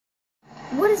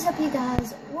What is up, you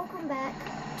guys? Welcome back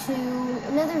to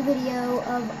another video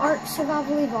of Ark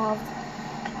Survival Evolved.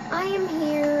 I am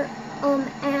here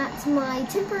at my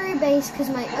temporary base because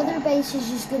my other base is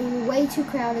just getting way too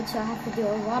crowded, so I have to do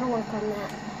a lot of work on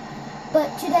that.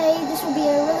 But today, this will be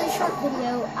a really short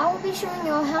video. I will be showing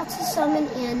y'all how to summon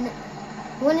in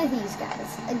one of these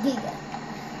guys, a giga.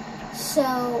 So,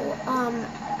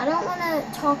 I don't want to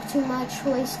talk too much,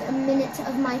 waste a minute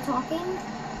of my talking,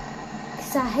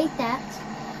 because I hate that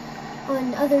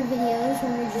on other videos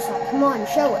when they're just like, come on,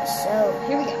 show us. So,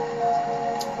 here we go.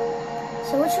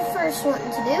 So, what you're first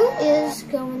wanting to do is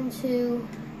going to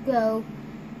go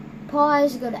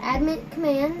pause, go to admin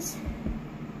commands,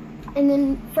 and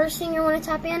then first thing you want to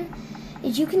type in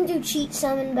is you can do cheat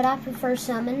summon, but I prefer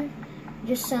summon,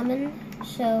 just summon.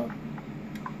 So,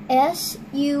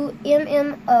 S-U-M-M-O,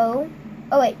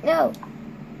 oh wait, no,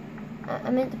 I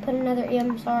meant to put another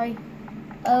M, sorry,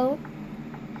 O,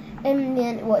 and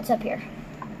then what's up here?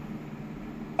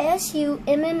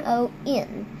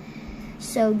 S-U-M-M-O-N.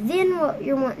 So then what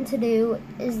you're wanting to do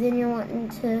is then you're wanting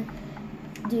to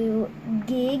do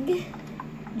gig,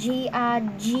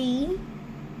 G-I-G,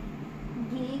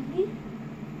 gig,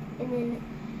 and then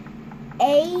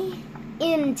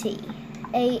A-N-T.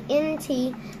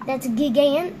 A-N-T, that's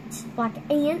gigant, like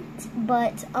ant,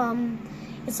 but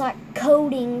it's like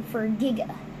coding for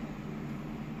giga.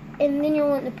 And then you're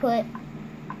wanting to put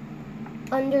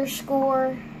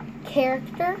underscore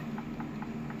character,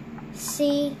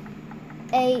 C-H-A-R-A,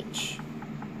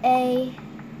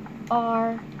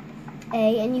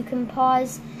 and you can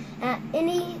pause at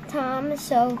any time,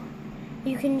 so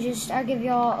you can just, I'll give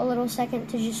y'all a little second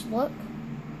to just look.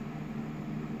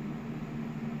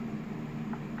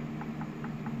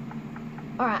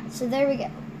 Alright, so there we go.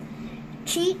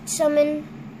 Summon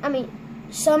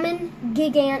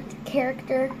gigant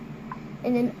character,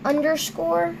 and then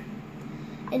underscore,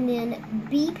 and then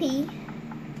BP,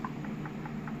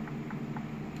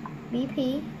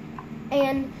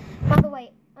 and by the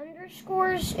way,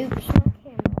 underscores, oops, my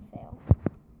camera fell.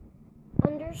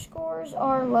 Underscores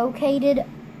are located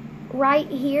right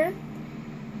here,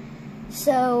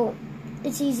 so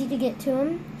it's easy to get to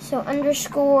them. So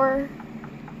underscore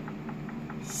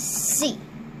C,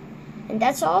 and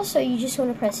that's all. So you just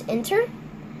want to press enter,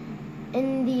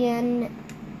 and then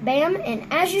bam, and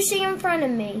as you see in front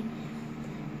of me,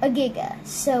 a giga.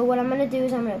 So what I'm going to do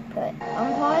is I'm going to put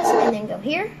unpause and then go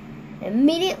here,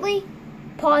 immediately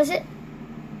pause it,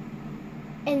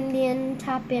 and then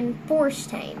type in force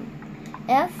tame,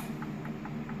 F-O-R-C-E,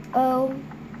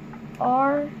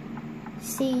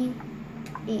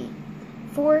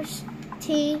 force,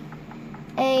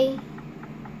 T-A-M-E,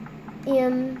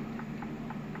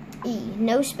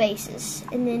 no spaces,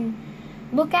 and then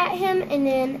look at him, and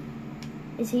then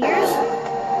is he yours?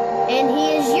 And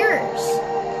he is yours.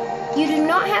 You do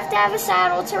not have to have a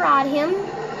saddle to ride him.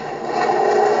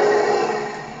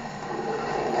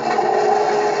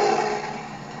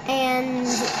 And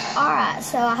alright,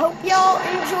 so I hope y'all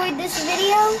enjoyed this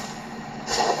video,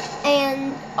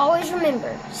 and always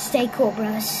remember, stay cool,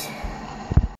 bros.